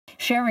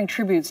Sharing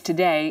tributes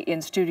today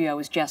in studio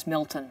is Jess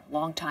Milton,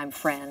 longtime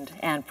friend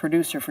and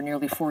producer for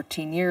nearly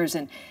 14 years.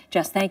 And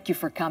Jess, thank you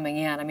for coming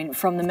in. I mean,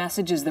 from the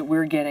messages that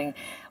we're getting,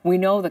 we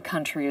know the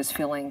country is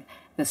feeling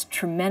this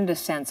tremendous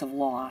sense of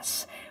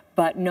loss,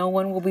 but no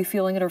one will be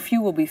feeling it, or few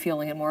will be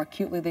feeling it more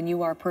acutely than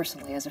you are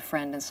personally as a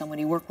friend and someone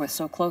you work with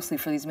so closely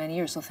for these many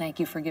years. So thank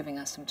you for giving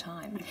us some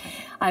time. Okay.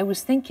 I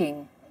was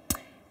thinking,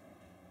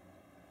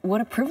 what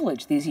a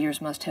privilege these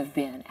years must have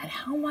been, and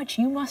how much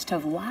you must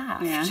have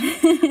laughed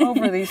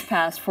over these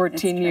past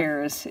 14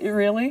 years.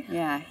 Really?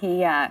 Yeah,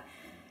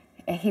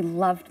 he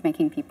loved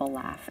making people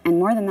laugh, and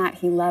more than that,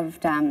 he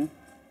loved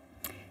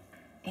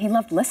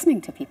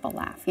listening to people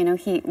laugh. You know,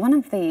 one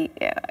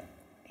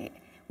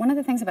of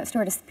the things about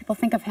Stuart is people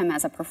think of him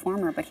as a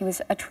performer, but he was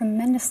a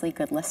tremendously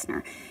good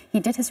listener. He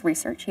did his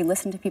research. He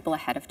listened to people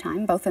ahead of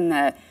time, both in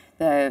the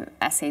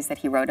essays that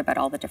he wrote about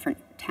all the different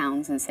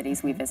towns and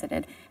cities we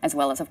visited, as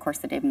well as, of course,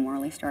 the Dave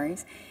Morley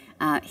stories.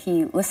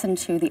 He listened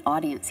to the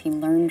audience. He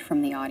learned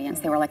from the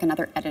audience. They were like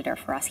another editor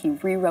for us. He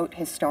rewrote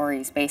his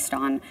stories based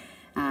on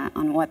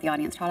what the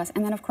audience taught us.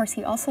 And then, of course,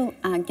 he also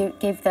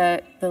gave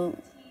the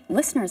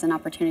listeners an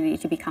opportunity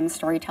to become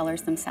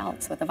storytellers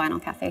themselves with the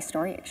Vinyl Cafe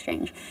Story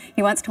Exchange.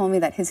 He once told me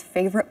that his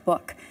favorite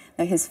book,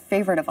 his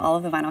favorite of all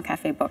of the Vinyl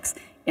Cafe books,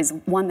 is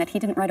one that he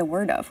didn't write a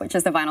word of, which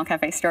is the Vinyl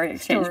Cafe Story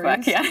Exchange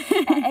book. Yeah.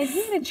 And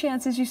he had a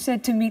chance, as you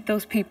said, to meet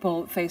those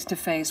people face to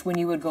face when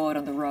you would go out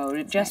on the road.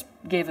 It just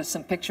gave us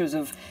some pictures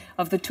of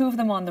the two of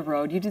them on the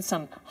road. You did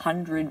some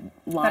 100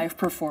 live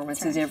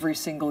performances every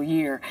single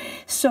year.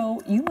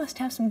 So you must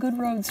have some good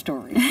road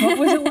stories. What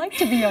was it like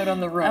to be out on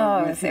the road?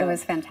 Oh, it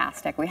was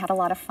fantastic. We had a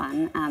lot of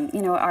fun.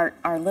 You know,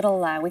 our little,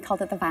 we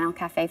called it the Vinyl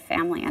Cafe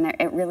family, and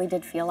it really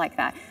did feel like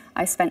that.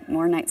 I spent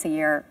more nights a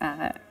year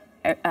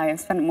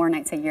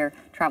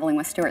traveling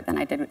with Stuart than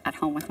I did at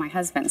home with my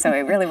husband. So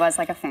it really was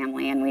like a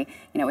family, and we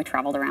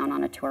traveled around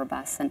on a tour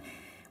bus, and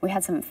we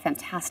had some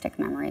fantastic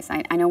memories.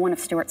 I know one of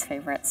Stuart's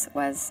favorites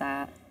was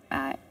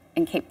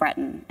in Cape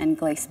Breton in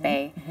Glace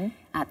Bay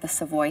at the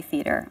Savoy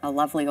Theatre, a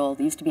lovely old,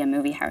 used to be a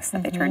movie house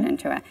that they turned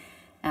into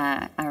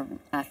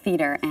a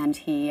theatre, and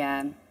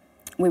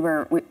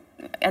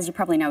as you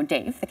probably know,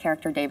 Dave, the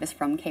character Dave, is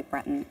from Cape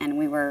Breton, and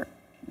we were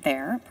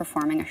there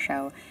performing a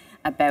show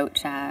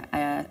about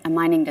a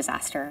mining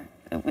disaster.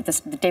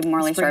 The Dave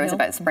Morley story was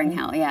about Spring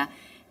Hill, yeah.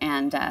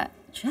 And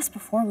just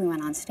before we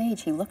went on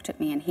stage, he looked at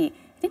me, and he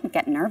didn't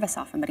get nervous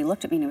often, but he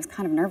looked at me and he was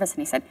kind of nervous, and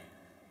he said,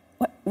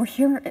 "What? We're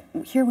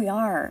here we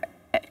are.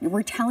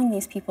 We're telling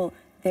these people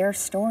their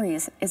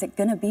stories. Is it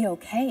going to be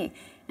okay?"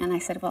 And I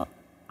said, "Well,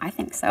 I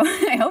think so.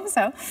 I hope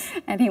so."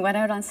 And he went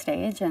out on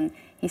stage and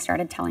he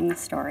started telling the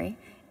story,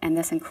 and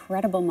this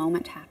incredible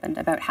moment happened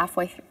about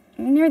halfway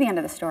near the end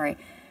of the story.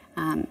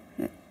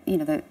 You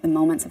know, the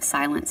moments of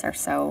silence were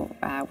so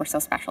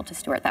special to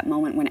Stuart, that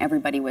moment when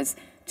everybody was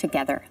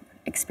together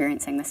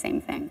experiencing the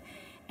same thing.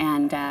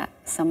 And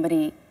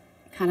somebody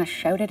kind of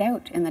shouted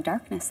out in the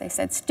darkness. They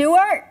said,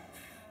 "Stuart!"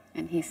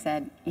 And he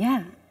said,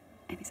 "Yeah."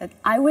 And he said,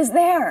 "I was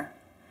there."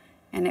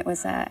 And it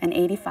was an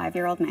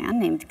 85-year-old man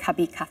named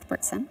Cubby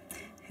Cuthbertson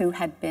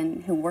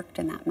who worked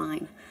in that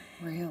mine.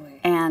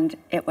 Really? And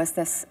it was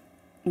this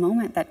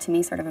moment that to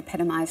me sort of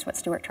epitomized what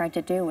Stuart tried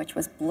to do, which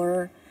was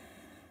blur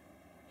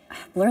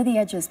the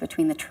edges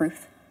between the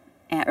truth,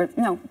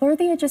 blur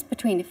the edges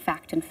between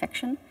fact and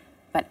fiction,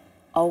 but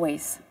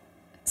always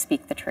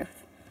speak the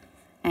truth.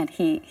 And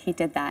he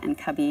did that, and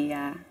Cubby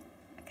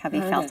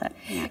felt it.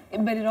 Yeah.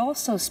 But it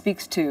also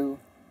speaks to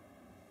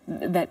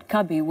that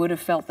Cubby would have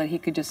felt that he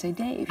could just say,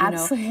 "Dave,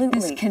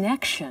 this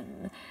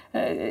connection,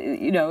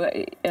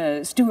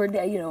 Stuart,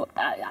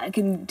 I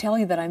can tell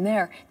you that I'm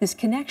there." This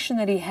connection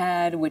that he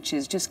had, which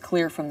is just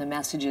clear from the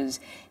messages.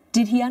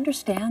 Did he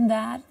understand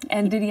that?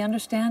 And did he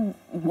understand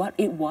what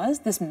it was,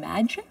 this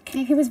magic?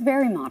 He was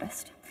very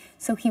modest.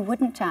 So he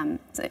wouldn't,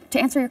 to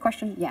answer your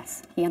question,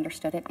 yes, he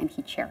understood it and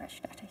he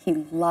cherished it. He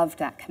loved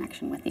that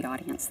connection with the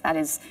audience. That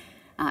is,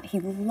 he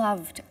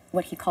loved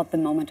what he called the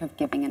moment of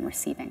giving and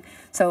receiving.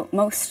 So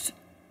most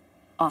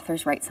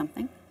authors write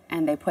something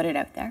and they put it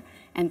out there,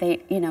 and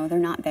they're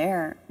not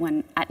there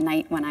at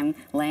night when I'm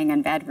laying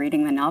in bed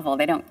reading the novel.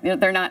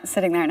 They're not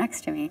sitting there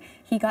next to me.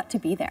 He got to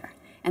be there.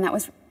 And that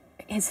was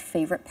his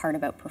favorite part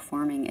about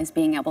performing, is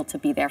being able to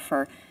be there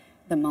for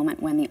the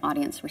moment when the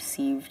audience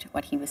received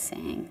what he was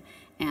saying.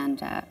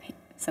 And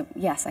so,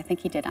 yes, I think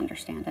he did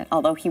understand it.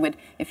 Although he would,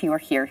 if he were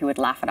here, he would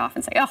laugh it off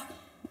and say, "Oh,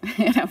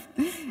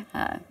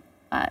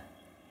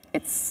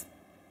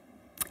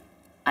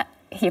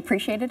 he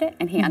appreciated it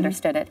and he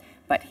understood it,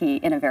 but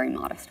in a very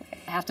modest way."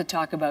 I have to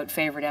talk about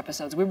favorite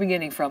episodes. We're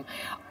beginning from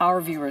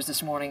our viewers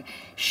this morning,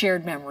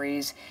 shared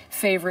memories,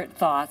 favorite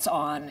thoughts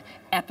on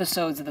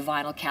episodes of the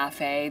Vinyl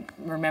Cafe.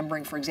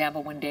 Remembering, for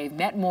example, when Dave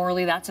met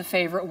Morley, that's a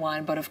favorite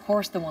one. But of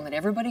course, the one that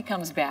everybody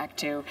comes back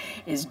to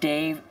is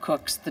Dave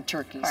cooks the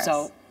turkey.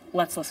 So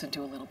let's listen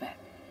to a little bit.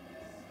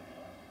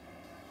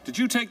 "Did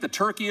you take the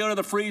turkey out of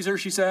the freezer?"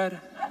 she said.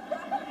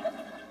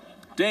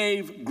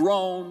 Dave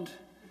groaned.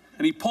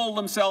 And he pulled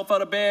himself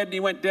out of bed and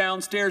he went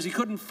downstairs. He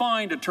couldn't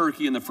find a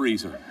turkey in the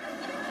freezer.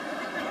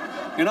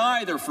 In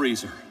either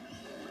freezer.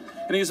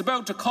 and he was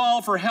about to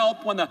call for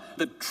help when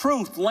the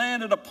truth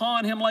landed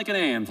upon him like an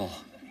anvil.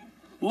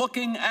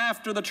 Looking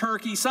after the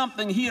turkey,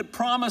 something he had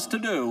promised to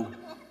do,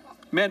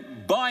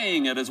 meant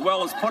buying it as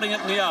well as putting it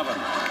in the oven.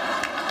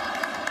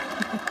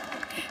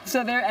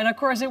 So there, and of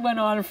course it went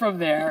on from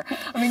there.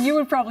 I mean, you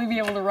would probably be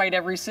able to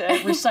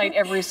recite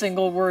every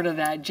single word of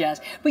that,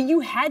 Jess. But you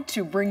had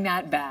to bring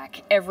that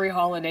back every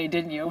holiday,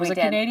 didn't you? It was a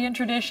Canadian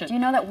tradition. Do you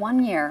know that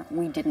one year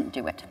we didn't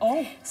do it?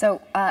 Oh.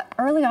 So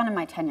early on in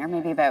my tenure,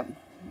 maybe about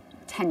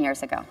 10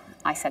 years ago,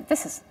 I said,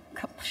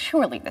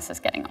 surely this is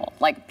getting old.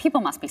 Like,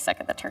 people must be sick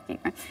of the turkey.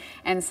 Right?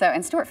 And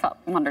Stuart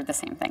wondered the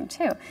same thing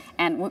too.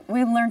 And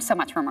we learned so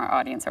much from our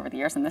audience over the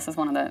years, and this is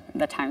one of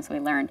the times we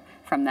learned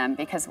from them,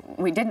 because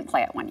we didn't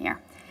play it one year.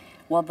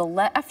 Well,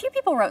 a few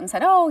people wrote and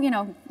said, oh, you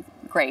know,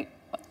 great,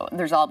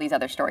 there's all these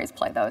other stories,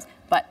 play those.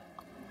 But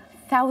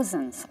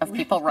thousands of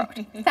people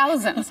wrote,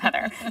 thousands,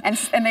 Heather. And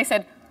they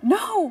said,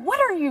 no, what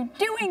are you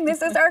doing?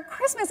 This is our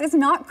Christmas. It's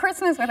not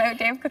Christmas without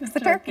Dave Cooks the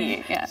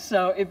Turkey. Yeah.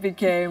 So it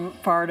became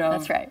part of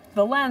That's right.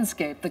 the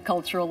landscape, the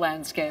cultural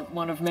landscape,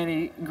 one of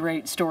many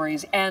great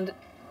stories. And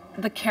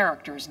the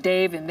characters,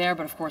 Dave in there,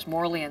 but of course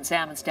Morley and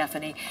Sam and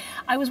Stephanie.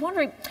 I was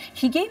wondering,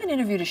 he gave an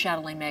interview to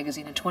Chatelaine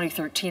magazine in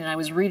 2013, and I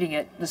was reading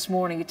it this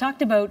morning. He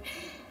talked about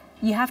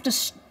you have to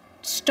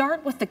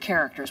start with the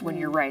characters when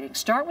you're writing.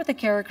 Start with the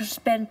characters,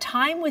 spend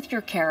time with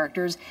your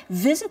characters,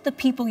 visit the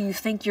people you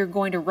think you're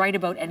going to write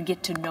about and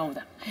get to know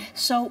them.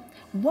 So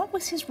what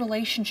was his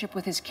relationship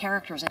with his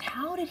characters, and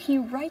how did he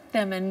write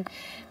them and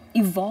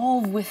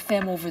evolve with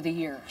them over the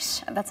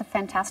years? That's a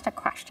fantastic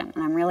question,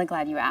 and I'm really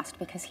glad you asked,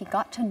 because he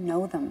got to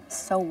know them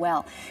so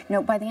well. You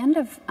know, by the end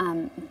of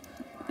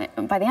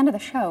the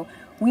show,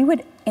 we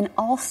would, in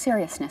all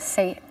seriousness,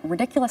 say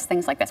ridiculous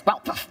things like this.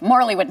 Well,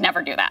 Morley would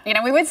never do that. You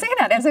know, we would say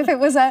that as if it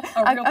was a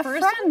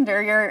friend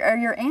or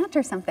your aunt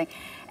or something.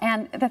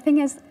 And the thing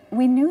is,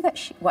 we knew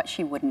that what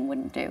she would and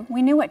wouldn't do.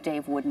 We knew what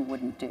Dave would and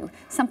wouldn't do.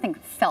 Something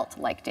felt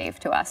like Dave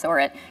to us.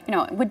 Or,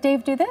 would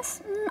Dave do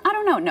this? I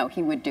don't know. No,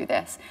 he would do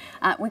this.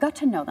 We got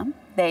to know them.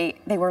 They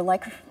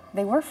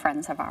were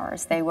friends of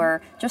ours. They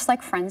were just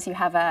like friends.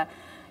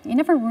 You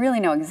never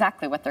really know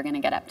exactly what they're going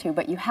to get up to,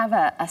 but you have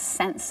a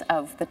sense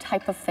of the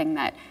type of thing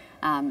that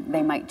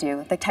they might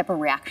do, the type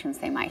of reactions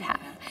they might have.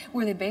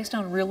 Were they based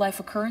on real-life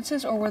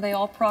occurrences, or were they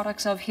all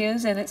products of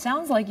his? And it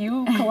sounds like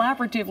you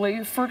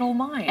collaboratively, fertile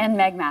mind. And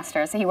Meg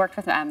Masters. He worked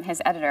with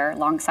his editor,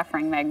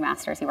 long-suffering Meg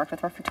Masters. He worked with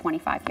her for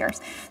 25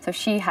 years. So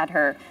she had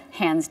her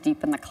hands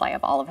deep in the clay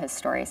of all of his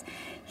stories.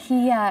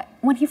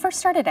 When he first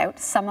started out,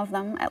 some of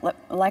them,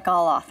 like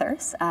all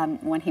authors,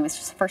 when he was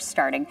just first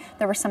starting,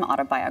 there was some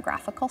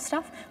autobiographical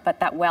stuff, but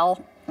that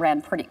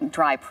ran pretty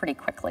dry pretty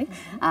quickly.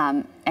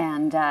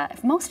 And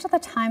most of the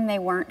time they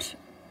weren't,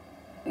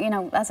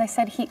 as I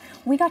said,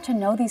 we got to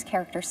know these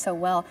characters so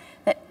well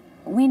that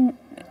we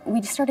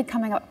started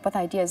coming up with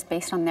ideas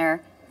based on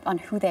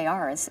who they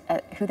are,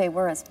 who they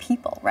were as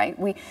people, right?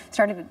 We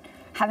started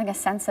having a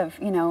sense of,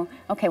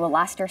 okay, well,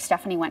 last year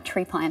Stephanie went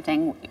tree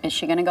planting. Is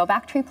she going to go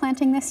back tree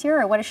planting this year?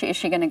 Or what is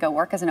she going to go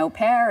work as an au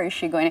pair? Or is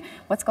she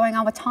what's going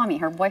on with Tommy,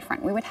 her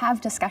boyfriend? We would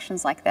have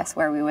discussions like this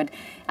where we would,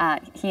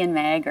 he and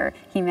Meg, or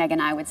Meg and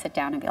I would sit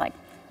down and be like,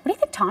 what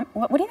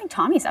do you think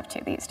Tommy's up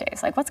to these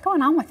days? Like, what's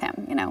going on with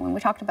him? And we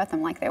talked about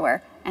them like they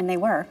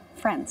were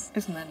friends.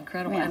 Isn't that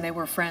incredible? Yeah. And they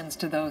were friends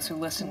to those who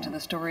listened to the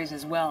stories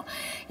as well.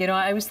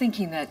 I was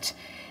thinking that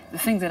the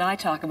things that I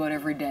talk about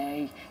every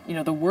day,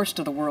 the worst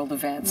of the world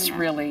events,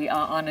 really,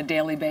 on a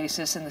daily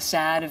basis, and the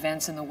sad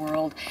events in the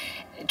world,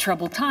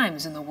 troubled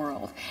times in the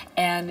world.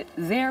 And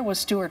there was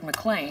Stuart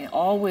McLean,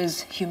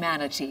 always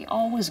humanity,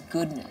 always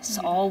goodness,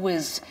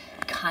 always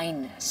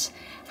kindness.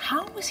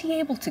 How was he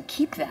able to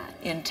keep that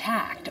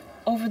intact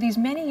over these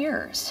many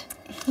years?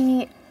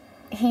 He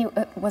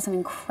was an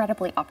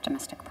incredibly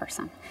optimistic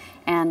person,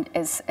 and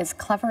as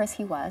clever as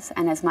he was,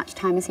 and as much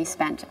time as he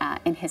spent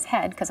in his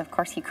head, because of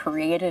course he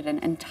created an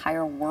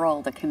entire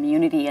world, a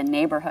community, a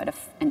neighborhood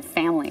and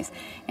families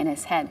in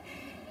his head,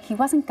 he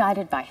wasn't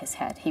guided by his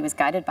head. He was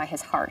guided by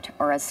his heart,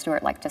 or as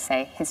Stuart liked to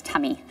say, his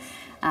tummy.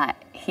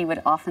 He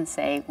would often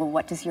say, well,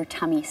 what does your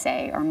tummy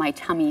say? Or my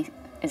tummy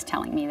is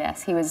telling me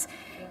this. He was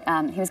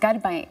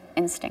guided by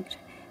instinct,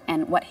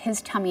 and what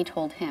his tummy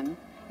told him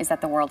is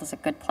that the world is a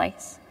good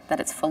place, that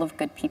it's full of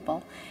good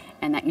people,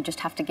 and that you just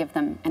have to give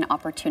them an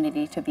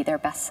opportunity to be their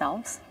best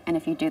selves. And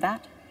if you do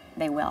that,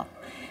 they will.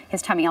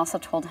 His tummy also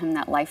told him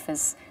that life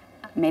is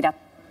made up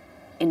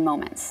in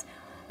moments.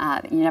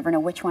 You never know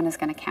which one is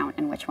going to count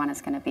and which one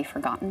is going to be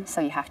forgotten, so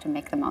you have to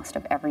make the most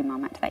of every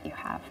moment that you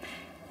have.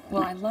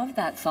 Well, I love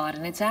that thought,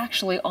 and it's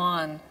actually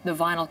on the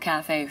Vinyl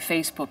Cafe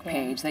Facebook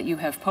page that you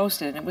have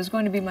posted, and it was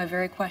going to be my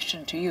very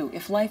question to you.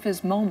 If life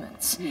is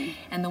moments,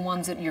 and the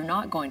ones that you're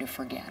not going to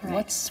forget,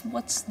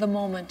 what's the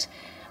moment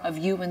of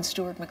you and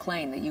Stuart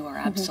McLean that you are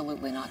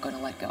absolutely not going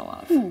to let go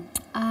of?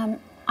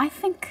 I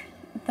think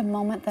the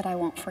moment that I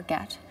won't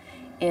forget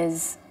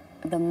is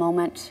the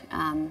moment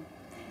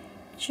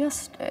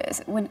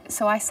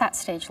so I sat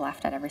stage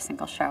left at every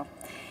single show,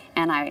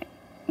 and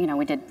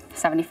we did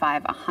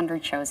 75,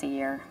 100 shows a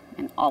year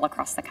and all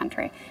across the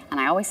country, and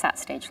I always sat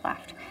stage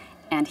left.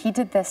 And he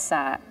did this,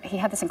 he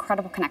had this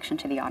incredible connection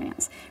to the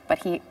audience,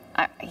 but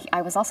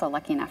I was also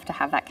lucky enough to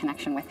have that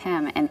connection with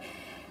him. And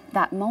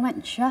that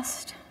moment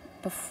just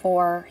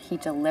before he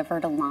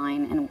delivered a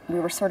line, and we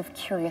were sort of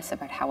curious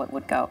about how it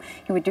would go.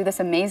 He would do this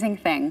amazing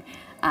thing.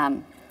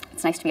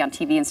 It's nice to be on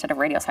TV instead of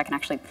radio, so I can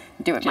actually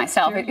do it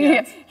myself.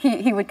 Yes.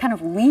 He would kind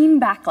of lean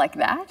back like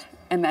that,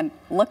 and then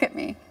look at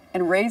me,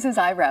 and raise his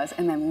eyebrows,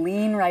 and then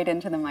lean right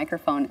into the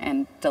microphone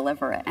and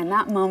deliver it. And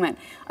that moment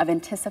of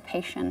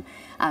anticipation,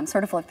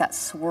 sort of like that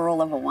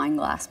swirl of a wine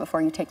glass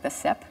before you take the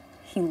sip,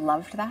 he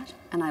loved that,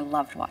 and I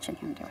loved watching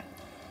him do it.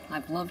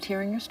 I've loved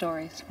hearing your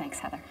stories. Thanks,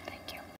 Heather.